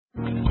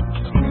This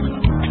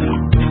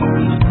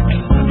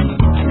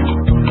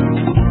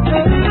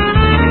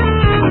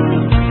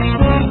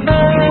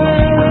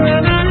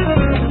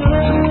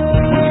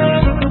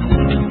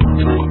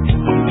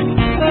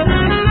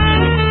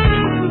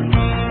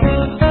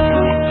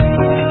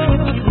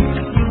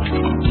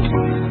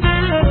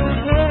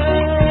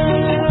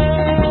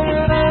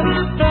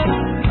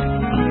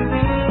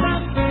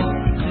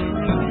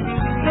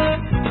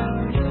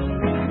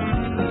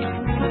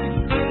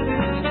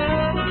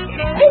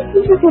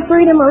is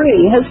Frida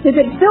Marie, host of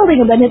the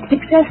Building Abundance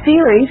Success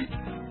Series.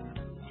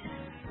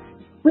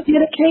 We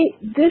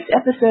dedicate this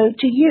episode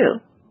to you,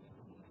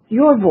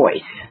 your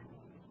voice,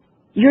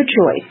 your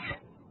choice.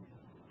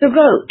 The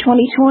Vote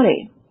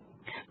 2020.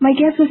 My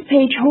guest is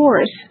Paige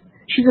Horace.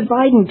 She's a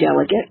Biden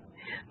delegate,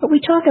 but we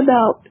talk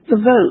about the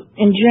vote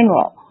in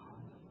general,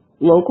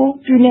 local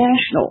through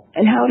national,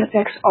 and how it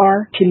affects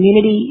our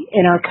community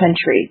and our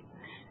country.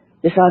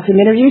 This awesome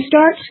interview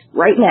starts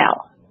right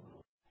now.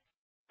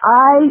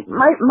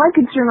 My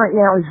concern right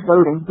now is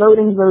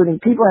voting.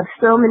 People have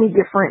so many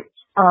different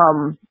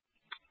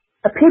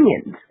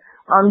opinions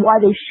on why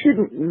they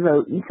shouldn't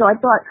vote. And so I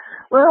thought,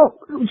 well,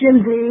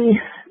 Gen Z,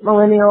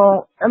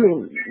 millennial,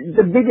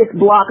 the biggest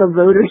block of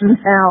voters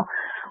now,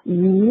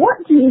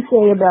 what do you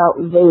say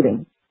about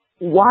voting?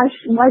 Why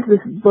is this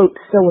vote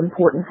so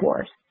important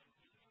for us?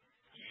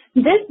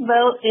 This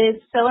vote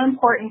is so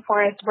important for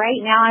us right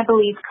now. I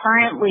believe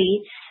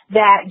currently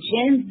that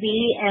Gen Z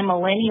and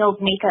millennials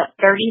make up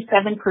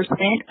 37%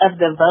 of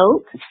the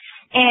vote.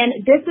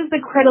 And this is a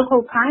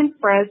critical time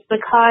for us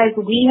because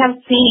we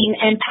have seen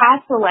in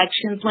past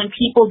elections when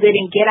people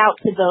didn't get out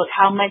to vote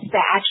how much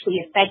that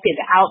actually affected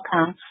the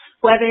outcome,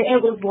 whether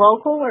it was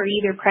local or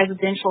either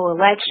presidential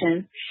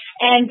elections.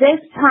 And this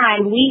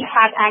time we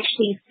have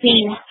actually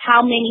seen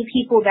how many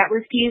people that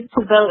refused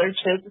to vote or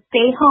chose to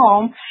stay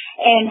home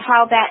and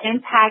how that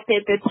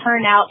impacted the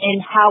turnout and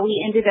how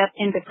we ended up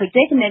in the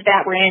predicament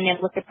that we're in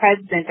and with the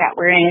president that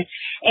we're in.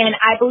 And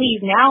I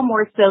believe now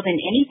more so than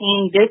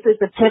anything, this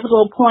is a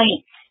pivotal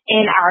point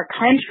in our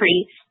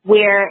country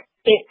where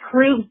it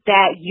proves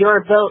that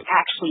your vote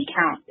actually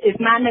counts. It's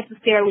not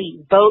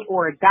necessarily vote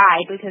or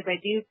die, because I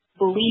do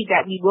believe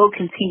that we will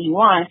continue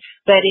on,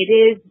 but it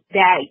is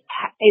that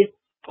it's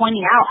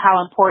pointing out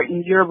how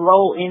important your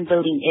role in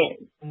voting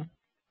is.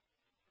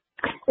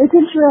 It's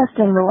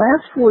interesting. The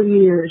last 4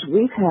 years,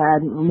 we've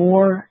had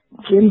more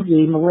Gen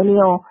Z,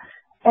 millennial,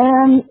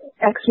 and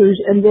Xers,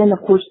 and then,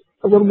 of course,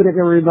 a little bit of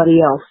everybody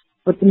else.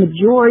 But the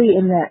majority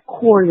in that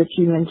core that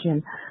you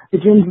mentioned, the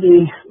Gen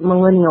Z,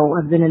 millennial,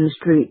 have been in the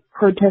street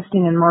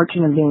protesting and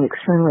marching and being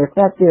extremely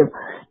effective.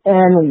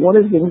 And one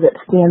of the things that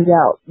stands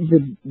out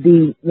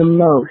the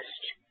most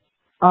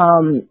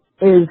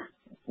is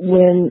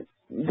when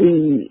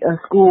the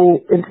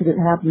school incident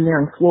happened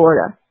there in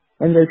Florida,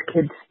 and those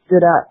kids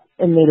stood up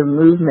and made a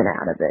movement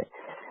out of it.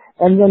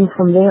 And then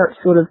from there, it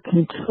sort of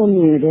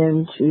continued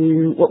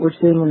into what we're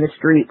seeing in the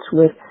streets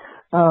with,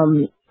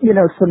 some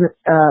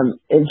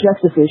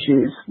injustice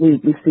issues.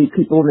 We see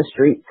people in the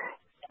street,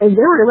 and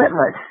they're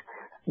relentless.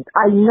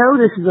 I know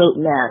this vote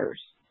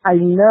matters. I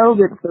know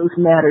that vote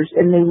matters,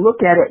 and they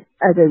look at it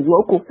as a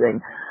local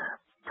thing.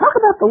 Talk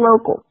about the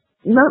local.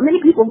 Many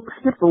people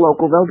skip the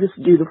local. They'll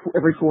just do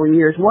every 4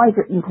 years. Why is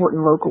it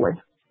important locally?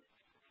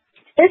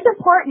 It's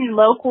important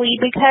locally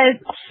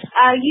because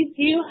you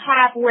do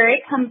have where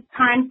it comes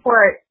time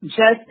for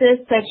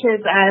justice, such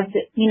as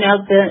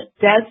the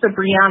deaths of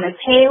Breonna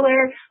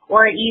Taylor,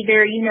 or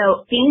either,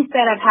 things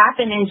that have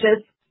happened in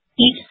just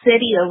each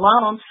city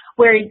alone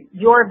where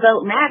your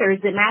vote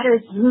matters. It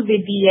matters who the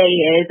DA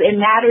is. It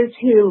matters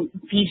who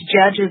these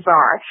judges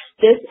are.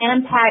 This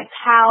impacts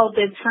how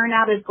the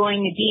turnout is going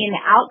to be and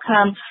the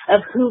outcome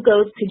of who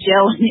goes to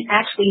jail and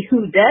actually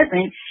who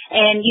doesn't.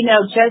 And,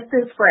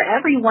 justice for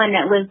everyone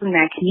that lives in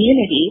that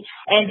community.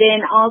 And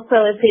then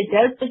also if it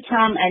does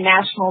become a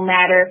national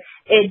matter,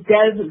 it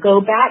does go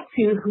back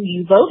to who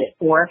you voted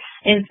for.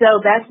 And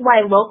so that's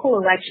why local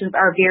elections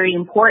are very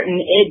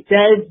important. It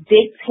does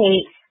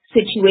dictate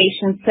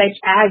situations such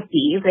as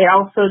these. It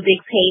also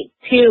dictates,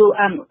 too,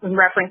 in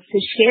reference to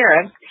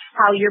sheriffs,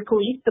 how your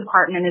police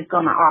department is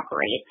going to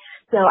operate.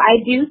 So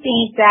I do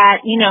think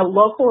that,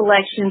 local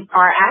elections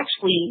are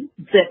actually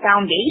the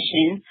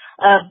foundation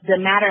of the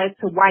matter as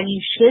to why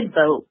you should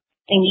vote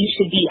and you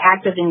should be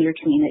active in your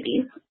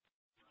communities.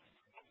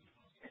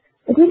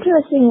 It's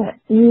interesting that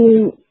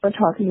you are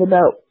talking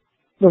about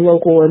the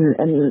local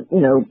and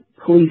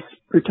police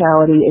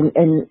brutality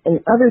and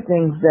other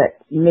things that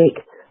make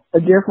a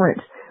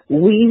difference.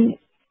 We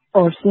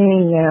are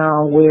seeing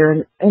now where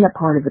in a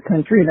part of the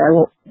country, and I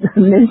won't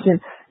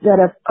mention, that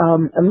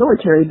a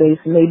military base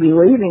may be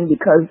leaving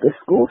because the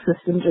school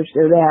systems are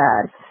so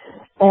bad.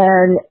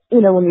 And,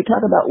 when you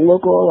talk about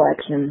local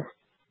elections,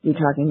 you're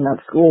talking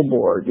about school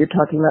board, you're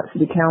talking about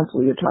city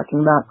council, you're talking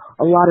about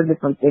a lot of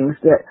different things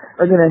that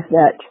are going to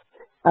affect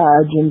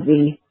Gen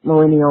Z,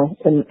 millennial,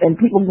 and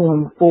people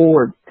going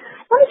forward.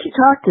 Why don't you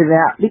talk to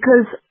that?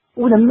 Because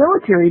when a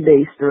military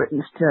base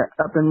threatens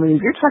to up and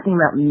leave, you're talking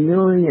about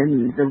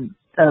millions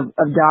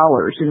of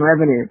dollars in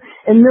revenue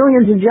and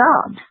millions of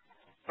jobs.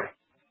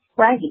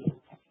 Right.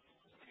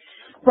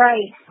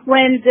 Right.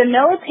 When the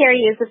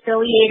military is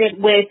affiliated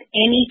with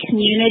any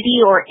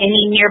community or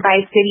any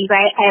nearby cities,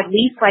 I at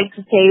least like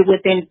to say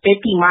within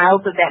 50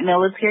 miles of that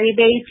military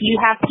base, you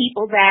have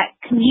people that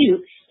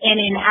commute in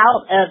and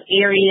out of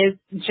areas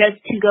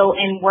just to go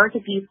and work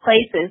at these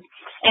places.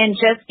 And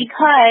just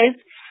because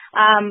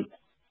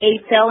a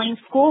failing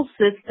school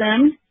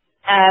system,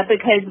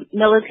 because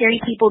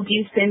military people do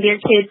send their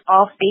kids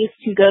off base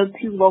to go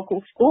to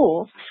local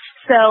schools.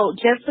 So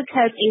just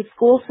because a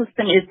school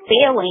system is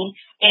failing,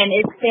 and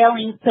it's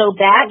failing so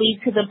badly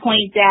to the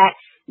point that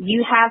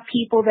you have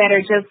people that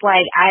are just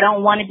like, I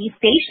don't want to be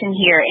stationed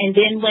here. And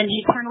then when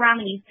you turn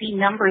around and you see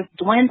numbers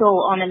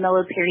dwindle on a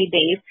military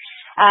base,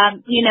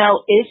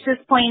 it's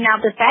just pointing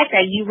out the fact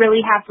that you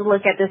really have to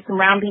look at the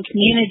surrounding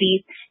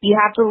communities. You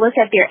have to look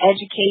at their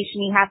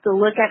education. You have to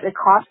look at the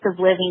cost of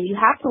living. You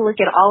have to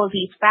look at all of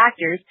these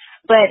factors.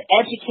 But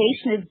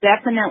education is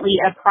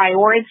definitely a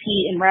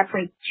priority in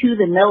reference to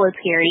the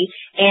military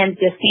and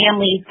the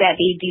families that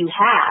they do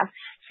have.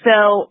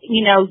 So,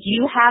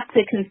 you have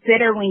to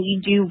consider when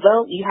you do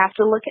vote, you have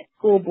to look at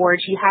school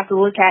boards, you have to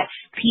look at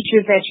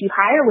teachers that you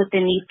hire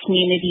within these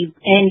communities,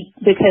 and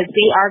because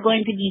they are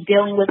going to be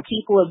dealing with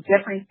people of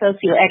different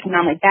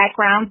socioeconomic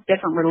backgrounds,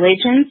 different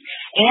religions,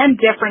 and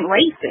different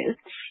races.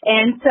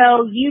 And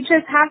so you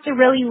just have to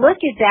really look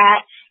at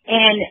that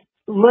and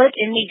look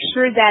and make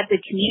sure that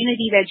the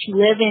community that you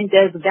live in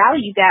does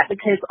value that,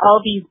 because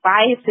all these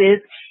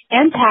biases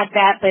impact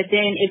that. But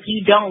then if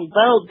you don't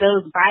vote,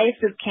 those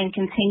biases can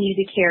continue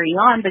to carry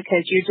on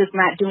because you're just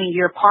not doing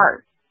your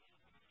part.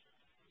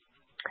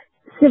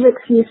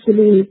 Civics used to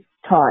be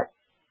taught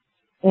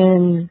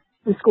in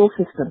the school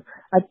system.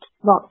 I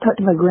talked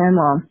to my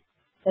grandma,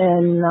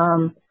 and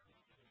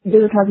they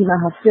were talking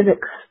about how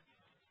civics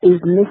is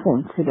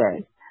missing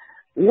today.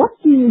 What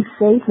do you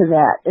say to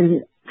that,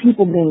 and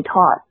people being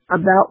taught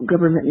about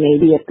government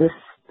maybe at this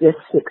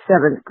 6th,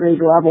 7th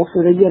grade level,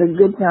 so they get a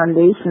good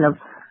foundation of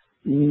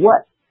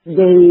what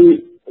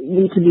they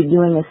need to be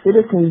doing as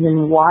citizens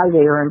and why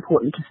they are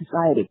important to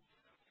society?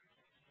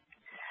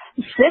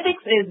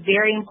 Civics is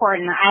very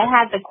important. I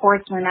had the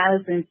course when I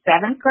was in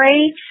 7th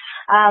grade,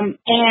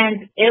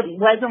 and it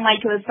wasn't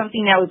like it was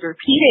something that was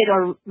repeated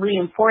or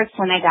reinforced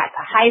when I got to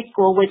high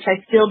school, which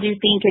I still do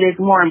think it is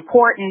more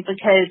important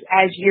because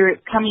as you're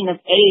coming of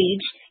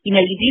age, you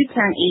do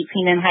turn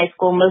 18 in high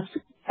school. Most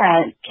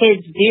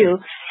kids do,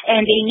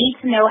 and they need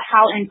to know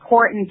how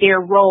important their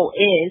role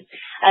is.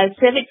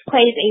 Civics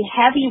plays a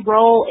heavy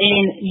role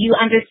in you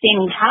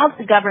understanding how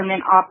the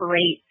government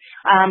operates,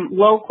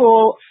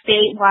 local,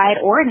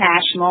 statewide, or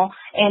national,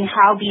 and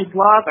how these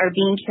laws are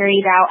being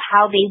carried out,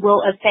 how they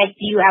will affect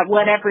you at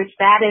whatever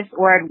status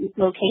or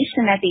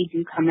location that they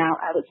do come out,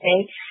 I would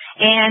say.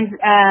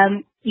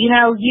 And,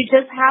 you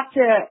just have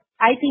to,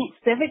 I think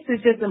civics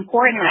is just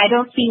important. I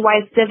don't see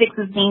why civics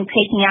is being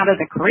taken out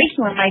of the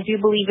curriculum. I do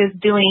believe it's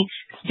doing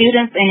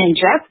students an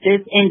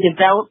injustice in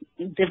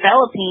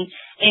developing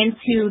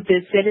into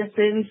the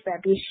citizens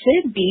that they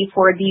should be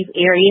for these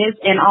areas,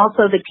 and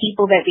also the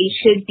people that they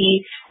should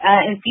be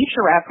in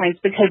future reference,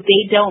 because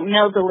they don't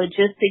know the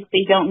logistics,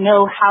 they don't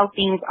know how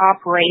things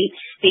operate,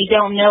 they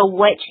don't know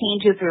what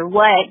changes or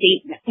what.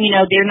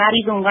 They're not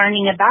even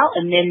learning about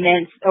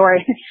amendments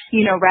or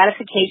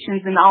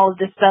ratifications and all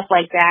of this stuff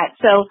like that.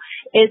 So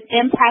it's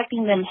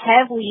impacting them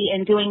heavily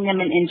and doing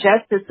them an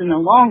injustice in the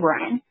long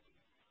run.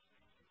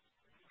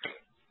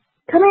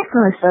 Coming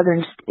from a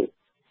southern state,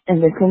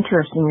 and it's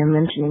interesting you're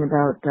mentioning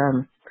about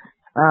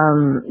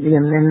the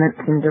amendments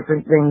and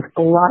different things.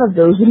 A lot of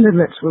those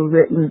amendments were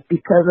written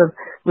because of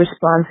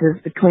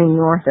responses between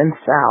North and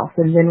South.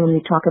 And then when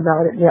you talk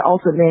about it, they're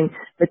also being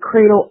the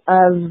cradle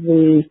of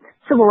the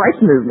civil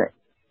rights movement.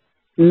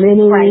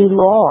 Many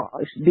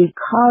laws,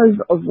 because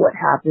of what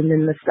happened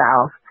in the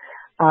South,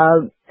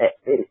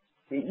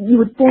 you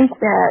would think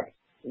that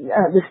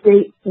the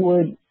state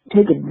would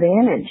take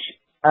advantage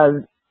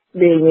of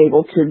being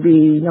able to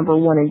be number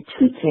one in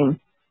teaching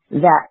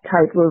that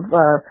type of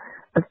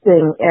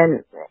thing.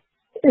 And,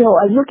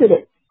 I look at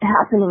it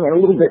happening a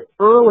little bit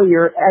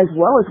earlier, as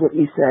well as what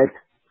you said,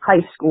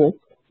 high school,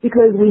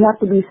 because we have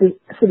to be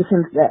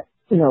citizens that,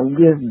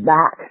 give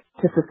back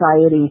to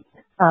society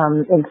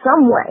in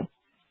some way.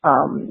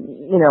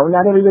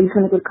 Not everybody's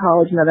going to go to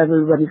college, not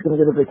everybody's going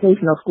to go to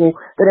vocational school,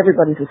 but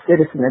everybody's a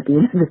citizen at the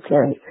end of the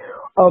day.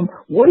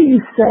 What do you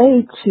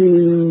say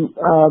to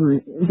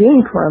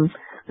being from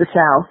the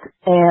South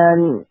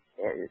and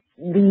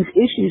these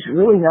issues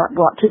really not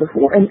brought to the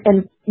fore?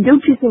 And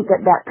don't you think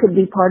that that could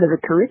be part of the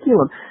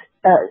curriculum?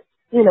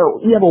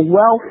 You have a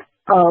wealth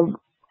of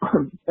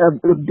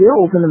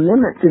bills and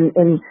amendments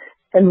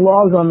and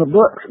laws on the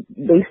books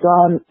based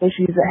on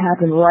issues that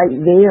happen right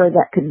there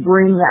that could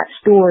bring that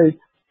story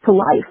to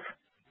life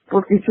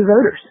for future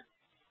voters.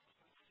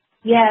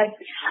 Yes.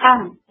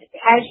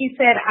 As you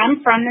said,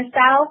 I'm from the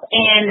South,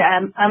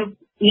 and,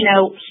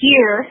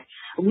 here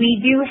we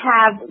do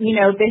have,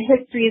 the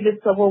history of the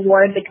Civil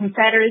War, the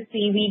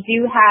Confederacy. We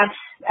do have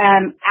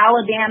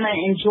Alabama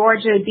and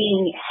Georgia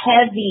being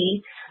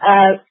heavy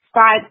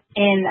fought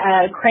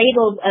and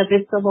cradled of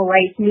the civil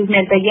rights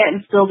movement, but yet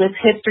and still this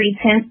history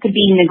tends to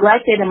be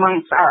neglected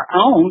amongst our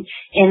own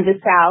in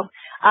the South.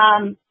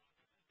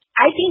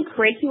 I think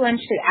curriculum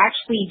should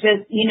actually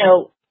just,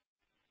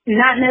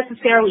 not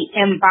necessarily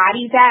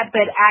embody that,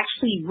 but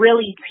actually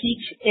really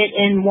teach it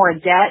in more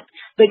depth,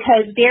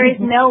 because there is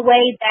no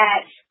way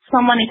that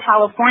someone in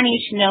California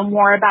should know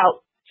more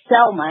about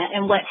Selma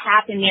and what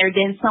happened there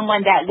than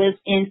someone that lives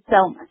in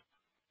Selma.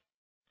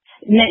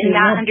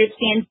 Not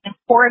understand the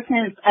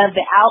importance of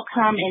the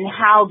outcome and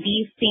how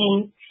these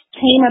things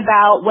came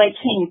about, what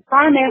came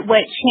from it,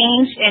 what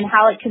changed, and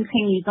how it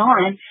continues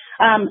on.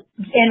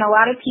 And a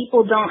lot of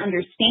people don't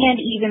understand,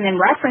 even in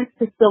reference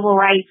to civil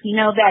rights,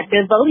 that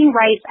the Voting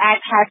Rights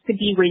Act has to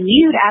be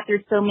renewed after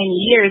so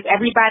many years.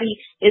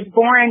 Everybody is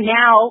born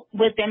now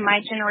within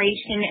my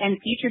generation and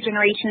future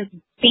generations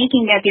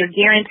thinking that they're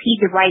guaranteed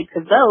the right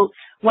to vote,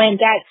 when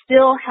that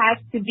still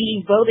has to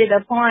be voted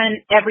upon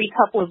every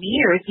couple of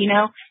years.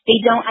 They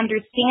don't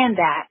understand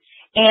that.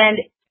 And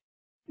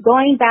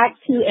going back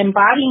to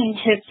embodying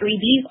history,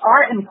 these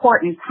are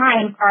important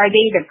times. Are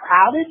they the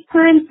proudest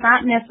times?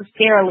 Not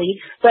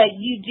necessarily, but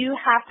you do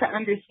have to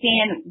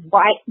understand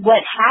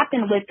what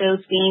happened with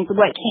those things,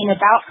 what came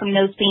about from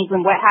those things,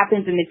 and what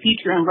happens in the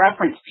future in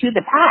reference to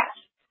the past.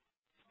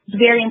 It's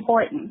very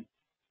important.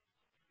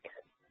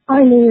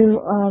 I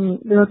knew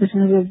the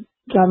Representative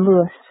John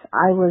Lewis.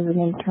 I was an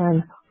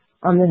intern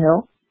on the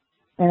Hill,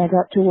 and I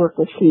got to work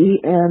with he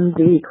and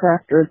the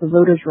crafter of the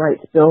Voters'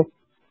 Rights Bill,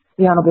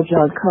 the Honorable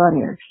John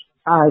Conyers.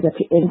 I got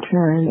to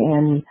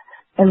intern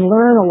and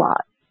learn a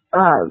lot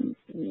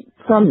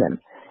from them.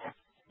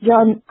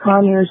 John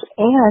Conyers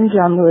and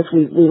John Lewis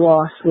we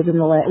lost within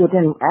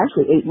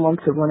actually 8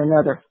 months of one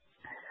another.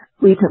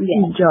 We took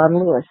John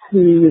Lewis,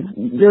 who is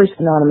very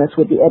synonymous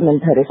with the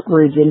Edmund Pettus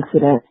Bridge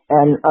incident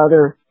and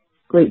other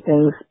great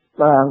things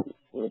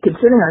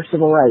concerning our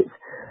civil rights.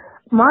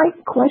 My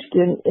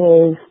question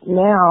is,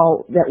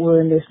 now that we're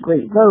in this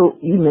great vote,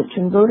 you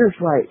mentioned voters'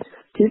 rights.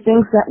 Two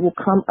things that will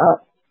come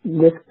up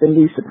with the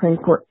new Supreme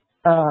Court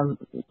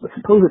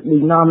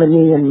supposedly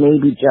nominee and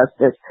maybe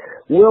justice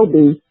will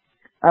be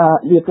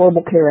the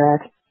Affordable Care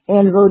Act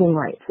and voting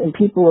rights. And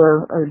people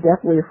are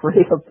definitely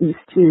afraid of these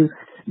two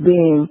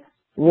being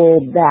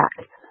rolled back.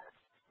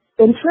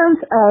 In terms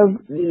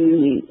of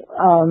the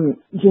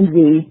Gen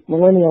Z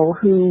millennial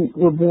who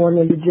were born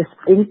into just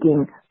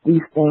thinking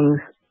these things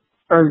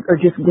are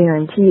just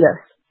guaranteed us,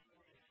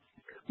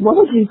 what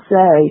would you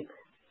say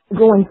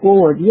going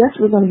forward? Yes,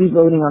 we're going to be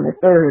voting on the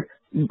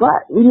 3rd,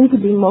 but we need to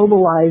be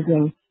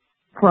mobilizing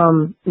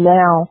from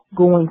now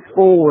going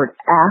forward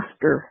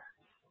after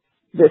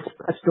this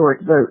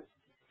historic vote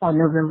on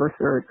November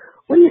 3rd.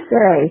 What do you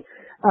say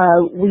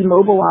we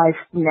mobilize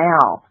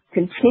now,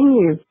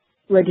 continue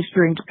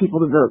registering to people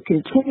to vote,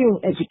 continuing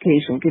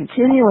education,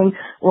 continuing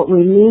what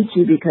we need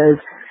to, because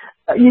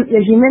as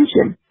you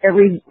mentioned,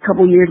 every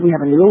couple of years we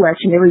have a new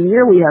election. Every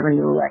year we have a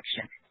new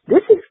election.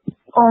 This is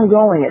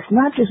ongoing. It's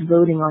not just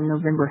voting on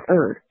November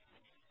 3rd.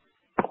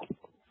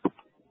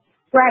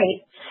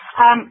 Right.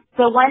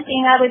 So one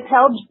thing I would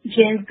tell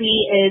Gen Z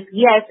is,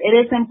 yes, it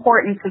is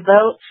important to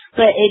vote,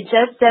 but it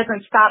just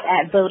doesn't stop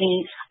at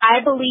voting.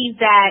 I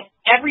believe that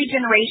every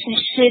generation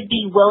should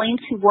be willing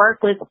to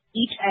work with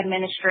each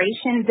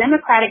administration,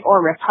 Democratic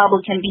or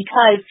Republican,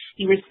 because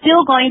you are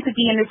still going to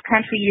be in this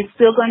country. You're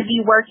still going to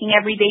be working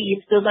every day.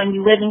 You're still going to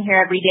be living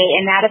here every day,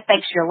 and that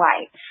affects your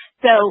life.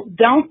 So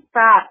don't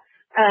stop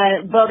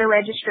voter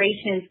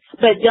registrations,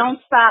 but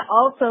don't stop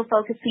also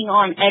focusing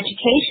on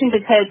education,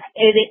 because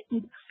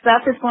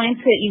stuff is going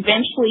to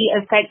eventually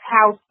affect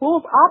how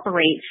schools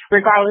operate,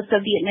 regardless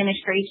of the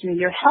administration.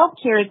 Your health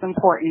care is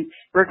important,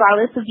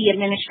 regardless of the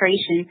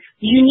administration.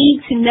 You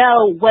need to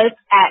know what's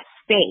at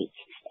stake,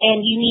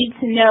 and you need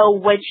to know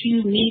what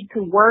you need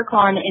to work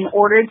on in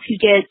order to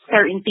get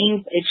certain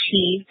things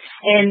achieved,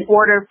 in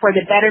order for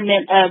the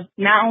betterment of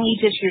not only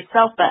just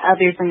yourself, but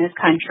others in this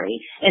country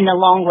in the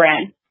long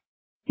run.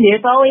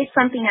 There's always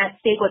something at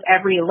stake with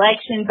every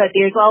election, but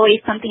there's always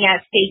something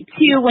at stake,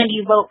 too, when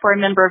you vote for a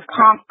member of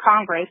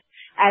Congress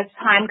as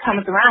time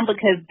comes around,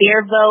 because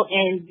their vote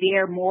and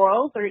their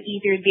morals, or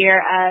either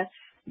their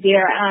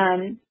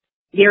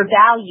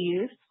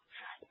values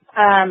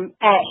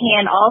at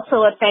hand,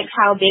 also affect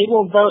how they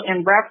will vote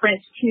in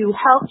reference to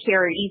health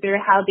care, either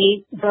how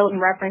they vote in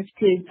reference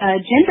to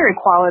gender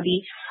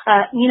equality,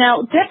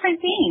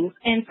 different things.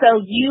 And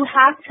so you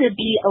have to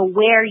be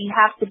aware, you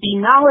have to be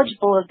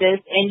knowledgeable of this,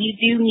 and you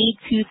do need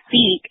to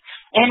seek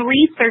and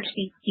research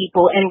these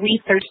people and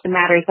research the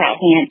matters at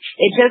hand.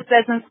 It just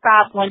doesn't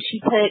stop once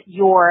you put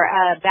your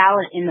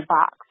ballot in the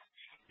box.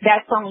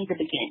 That's only the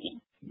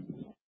beginning.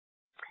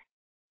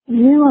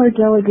 You are a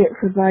delegate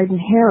for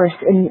Biden-Harris,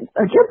 and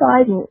Joe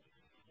Biden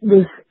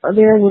was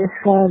there with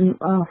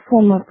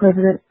former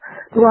President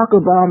Barack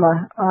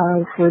Obama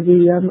for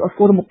the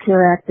Affordable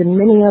Care Act and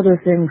many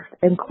other things,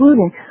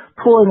 including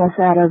pulling us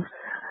out of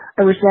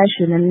a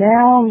recession. And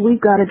now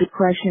we've got a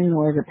depression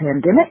or a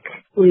pandemic.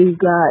 We've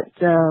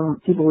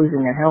got people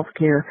losing their health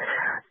care.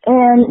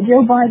 And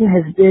Joe Biden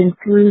has been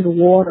through the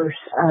waters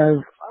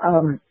of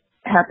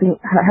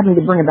having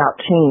to bring about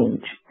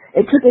change.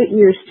 It took 8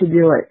 years to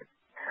do it.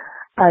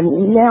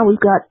 Now we've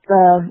got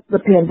the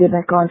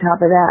pandemic on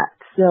top of that.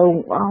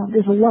 So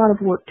there's a lot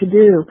of work to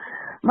do.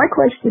 My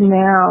question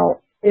now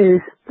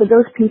is for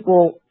those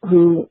people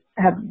who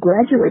have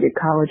graduated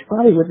college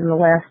probably within the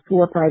last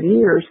 4 or 5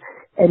 years,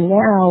 and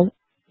now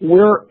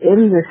we're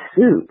in the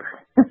soup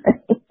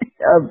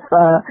of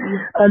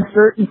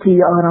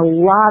uncertainty on a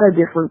lot of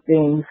different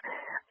things.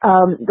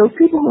 Those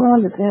people who are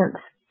on the fence,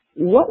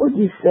 what would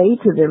you say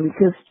to them?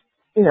 Because,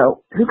 you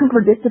know, who can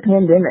predict the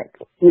pandemic?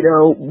 You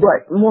know,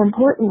 but more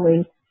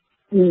importantly,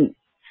 the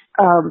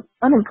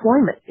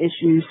unemployment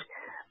issues.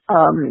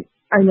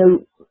 I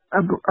know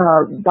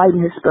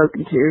Biden has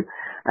spoken to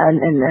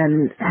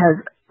and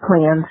has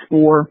plans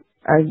for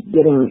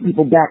getting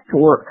people back to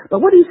work.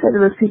 But what do you say to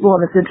those people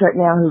on the fence right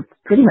now who've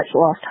pretty much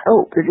lost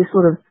hope? They're just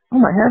sort of, oh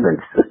my heavens,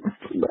 this is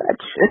too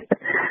much.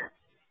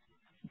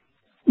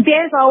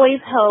 There's always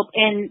hope,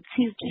 and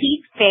to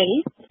keep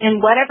faith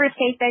in whatever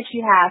faith that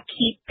you have,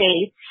 keep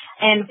faith,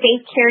 and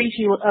faith carries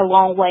you a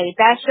long way.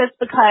 That's just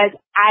because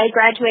I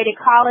graduated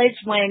college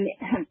when,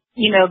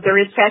 you know, the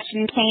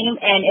recession came,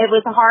 and it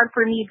was hard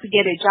for me to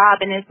get a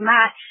job, and it's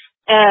not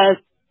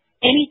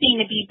anything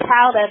to be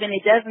proud of, and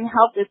it doesn't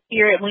help the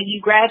spirit when you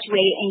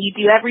graduate and you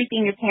do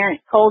everything your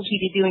parents told you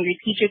to do and your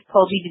teachers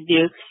told you to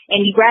do,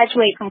 and you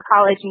graduate from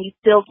college and you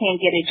still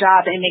can't get a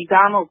job, and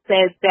McDonald's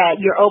says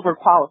that you're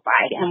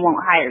overqualified and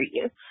won't hire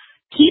you.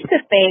 Keep the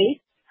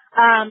faith,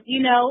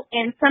 you know,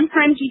 and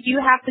sometimes you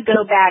do have to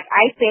go back.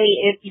 I say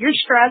if you're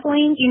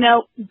struggling, you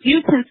know,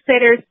 do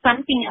consider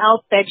something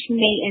else that you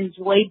may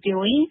enjoy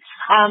doing,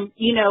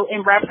 you know,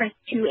 in reference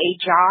to a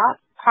job,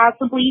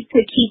 possibly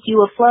to keep you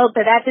afloat,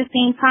 but at the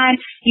same time,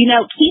 you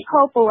know, keep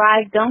hope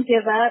alive. Don't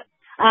give up.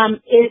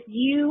 If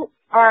you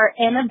are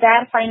in a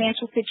bad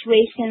financial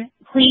situation,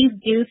 please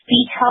do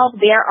seek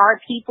help. There are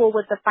people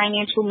with the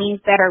financial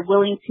means that are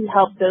willing to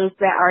help those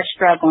that are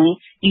struggling.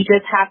 You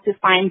just have to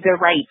find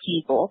the right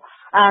people.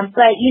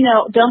 But, you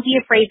know, don't be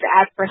afraid to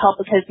ask for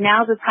help, because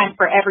now's the time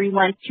for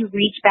everyone to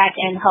reach back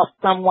and help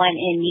someone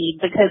in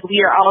need, because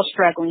we are all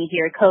struggling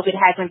here. COVID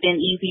hasn't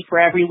been easy for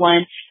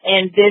everyone,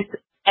 and this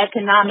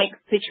economic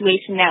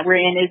situation that we're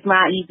in is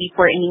not easy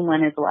for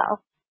anyone as well.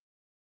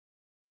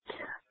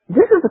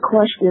 This is a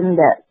question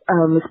that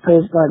was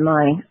posed by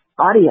my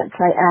audience.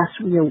 I asked,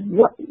 you know,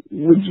 what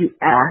would you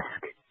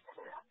ask,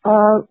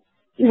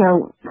 you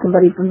know,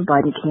 somebody from the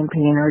Biden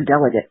campaign or a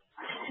delegate?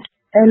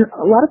 And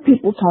a lot of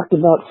people talked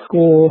about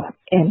school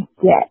and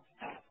debt.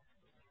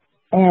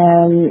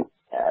 And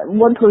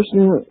one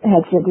person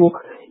had said,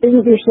 well,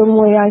 isn't there some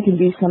way I can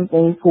do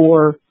something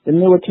for the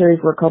military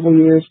for a couple of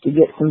years to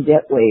get some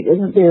debt waived?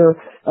 Isn't there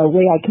a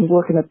way I can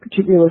work in a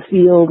particular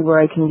field where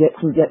I can get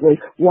some debt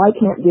waived? Why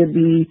can't there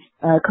be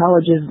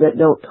colleges that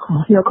don't,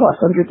 you know,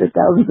 cost hundreds of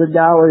thousands of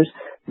dollars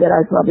that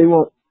I probably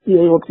won't be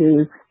able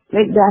to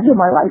make back in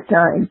my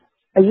lifetime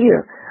a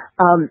year?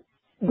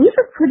 These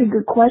are pretty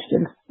good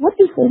questions. What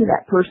do you say to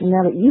that person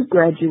now that you've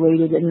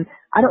graduated? And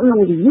I don't know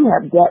whether you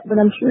have debt, but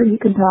I'm sure you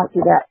can talk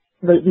to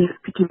these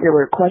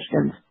particular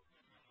questions.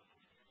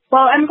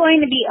 Well, I'm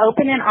going to be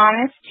open and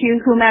honest to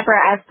whomever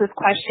asked this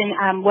question.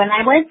 When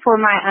I went for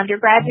my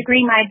undergrad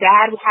degree, my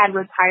dad had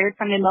retired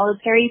from the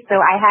military, so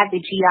I had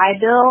the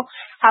GI Bill.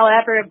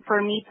 However,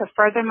 for me to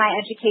further my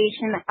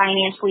education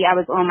financially, I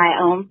was on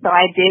my own, so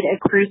I did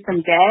accrue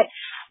some debt.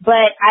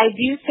 But I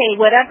do say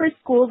whatever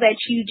school that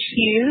you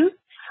choose,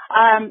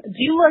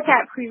 do look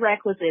at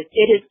prerequisites.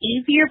 It is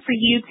easier for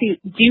you to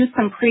do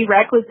some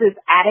prerequisites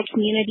at a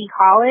community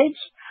college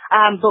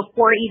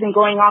before even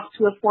going off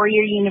to a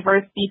 4-year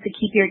university to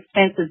keep your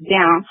expenses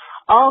down.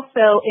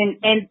 Also,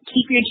 and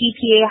keep your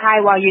GPA high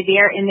while you're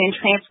there, and then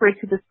transfer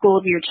to the school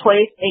of your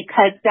choice. It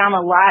cuts down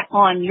a lot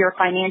on your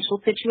financial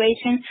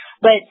situation.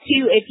 But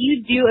two, if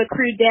you do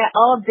accrue debt,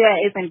 all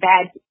debt isn't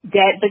bad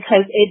debt,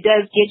 because it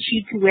does get you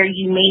to where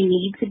you may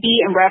need to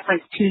be in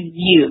reference to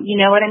you. You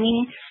know what I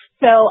mean?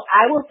 So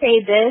I will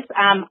say this,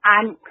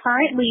 I'm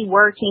currently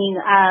working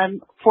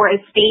for a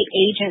state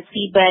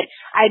agency, but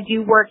I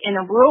do work in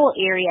a rural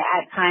area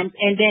at times,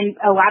 and then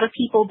a lot of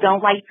people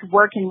don't like to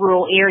work in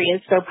rural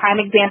areas. So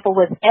prime example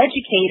with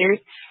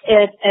educators,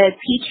 if a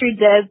teacher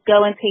does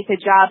go and take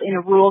a job in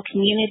a rural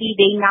community,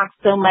 they knock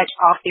so much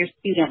off their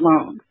student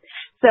loans.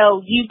 So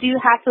you do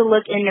have to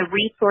look into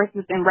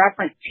resources in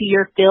reference to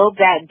your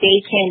field that they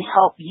can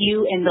help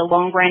you in the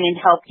long run and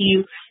help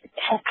you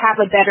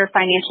have a better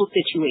financial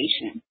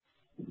situation.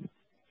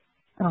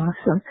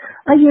 Awesome.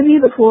 I give you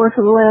the floor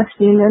for the last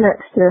few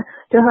minutes to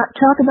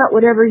talk about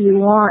whatever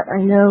you want. I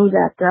know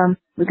that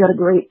we've got a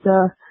great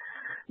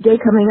day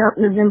coming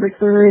up, November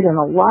 3rd, and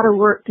a lot of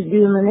work to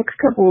do in the next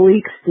couple of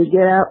weeks to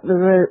get out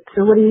the vote.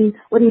 So what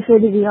do you say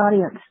to the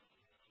audience?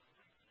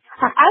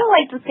 I would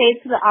like to say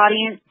to the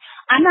audience,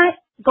 I'm a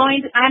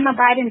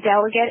Biden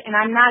delegate, and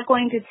I'm not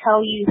going to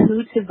tell you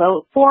who to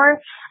vote for.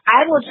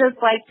 I will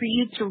just like for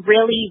you to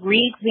really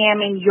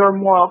re-examine your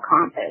moral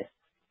compass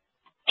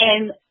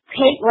and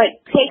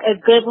take a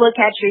good look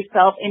at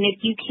yourself, and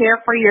if you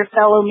care for your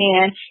fellow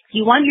man, if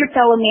you want your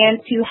fellow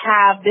man to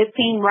have the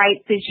same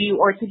rights as you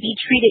or to be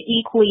treated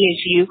equally as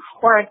you,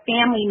 or a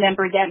family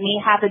member that may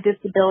have a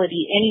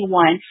disability,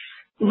 anyone,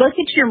 look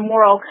at your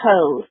moral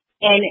code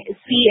and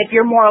see if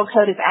your moral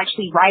code is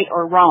actually right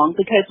or wrong,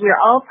 because we're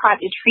all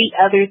taught to treat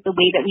others the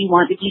way that we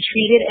want to be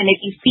treated, and if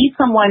you see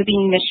someone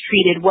being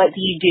mistreated, what do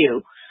you do?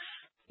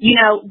 You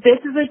know,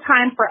 this is a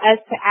time for us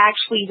to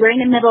actually, we're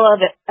in the middle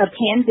of a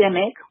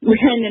pandemic. We're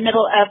in the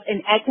middle of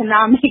an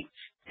economic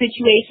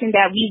situation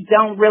that we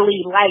don't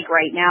really like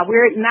right now.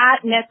 We're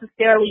not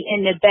necessarily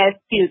in the best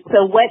suit.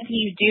 So what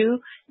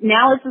do?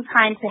 Now is the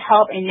time to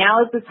help, and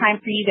now is the time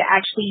for you to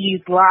actually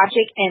use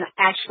logic and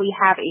actually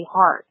have a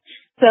heart.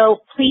 So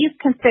please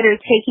consider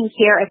taking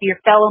care of your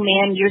fellow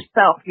man,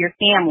 yourself, your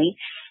family,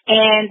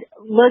 and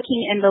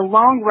looking in the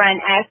long run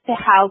as to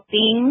how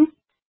things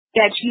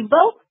that you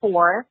vote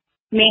for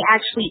may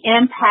actually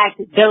impact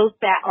those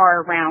that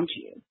are around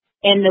you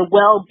and the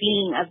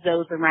well-being of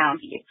those around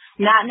you.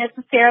 Not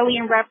necessarily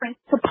in reference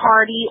to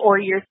party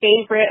or your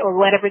favorite or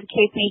whatever the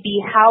case may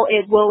be, how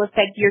it will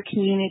affect your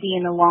community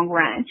in the long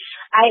run.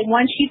 I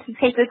want you to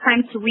take the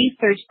time to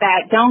research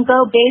that. Don't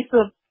go based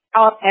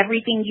off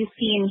everything you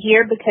see and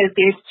hear, because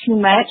there's too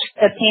much.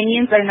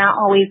 Opinions are not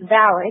always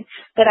valid,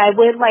 but I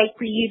would like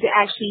for you to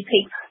actually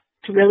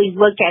to really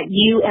look at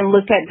you and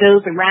look at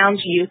those around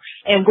you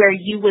and where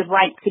you would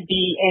like to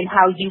be and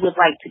how you would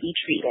like to be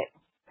treated.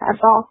 That's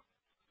all.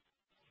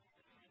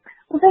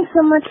 Well, thanks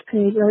so much,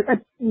 Paige. I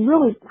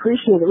really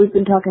appreciate it. We've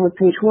been talking with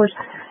Paige Horse,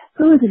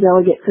 who is a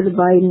delegate for the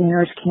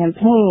Biden-Harris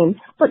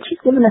campaign, but she's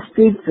given us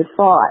food for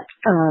thought.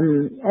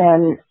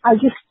 And I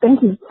just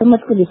thank you so much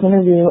for this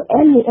interview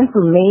and the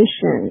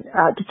information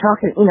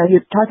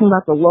you're talking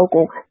about the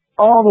local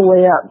all the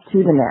way up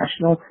to the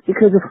national,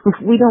 because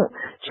if we don't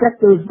check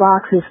those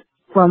boxes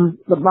from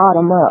the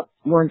bottom up,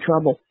 we're in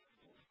trouble.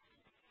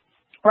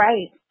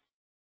 Right.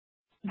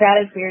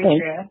 That is very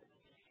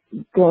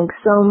true. Thanks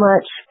so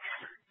much.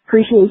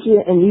 Appreciate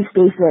you, and you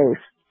stay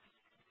safe.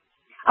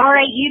 All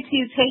right, you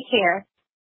too. Take care.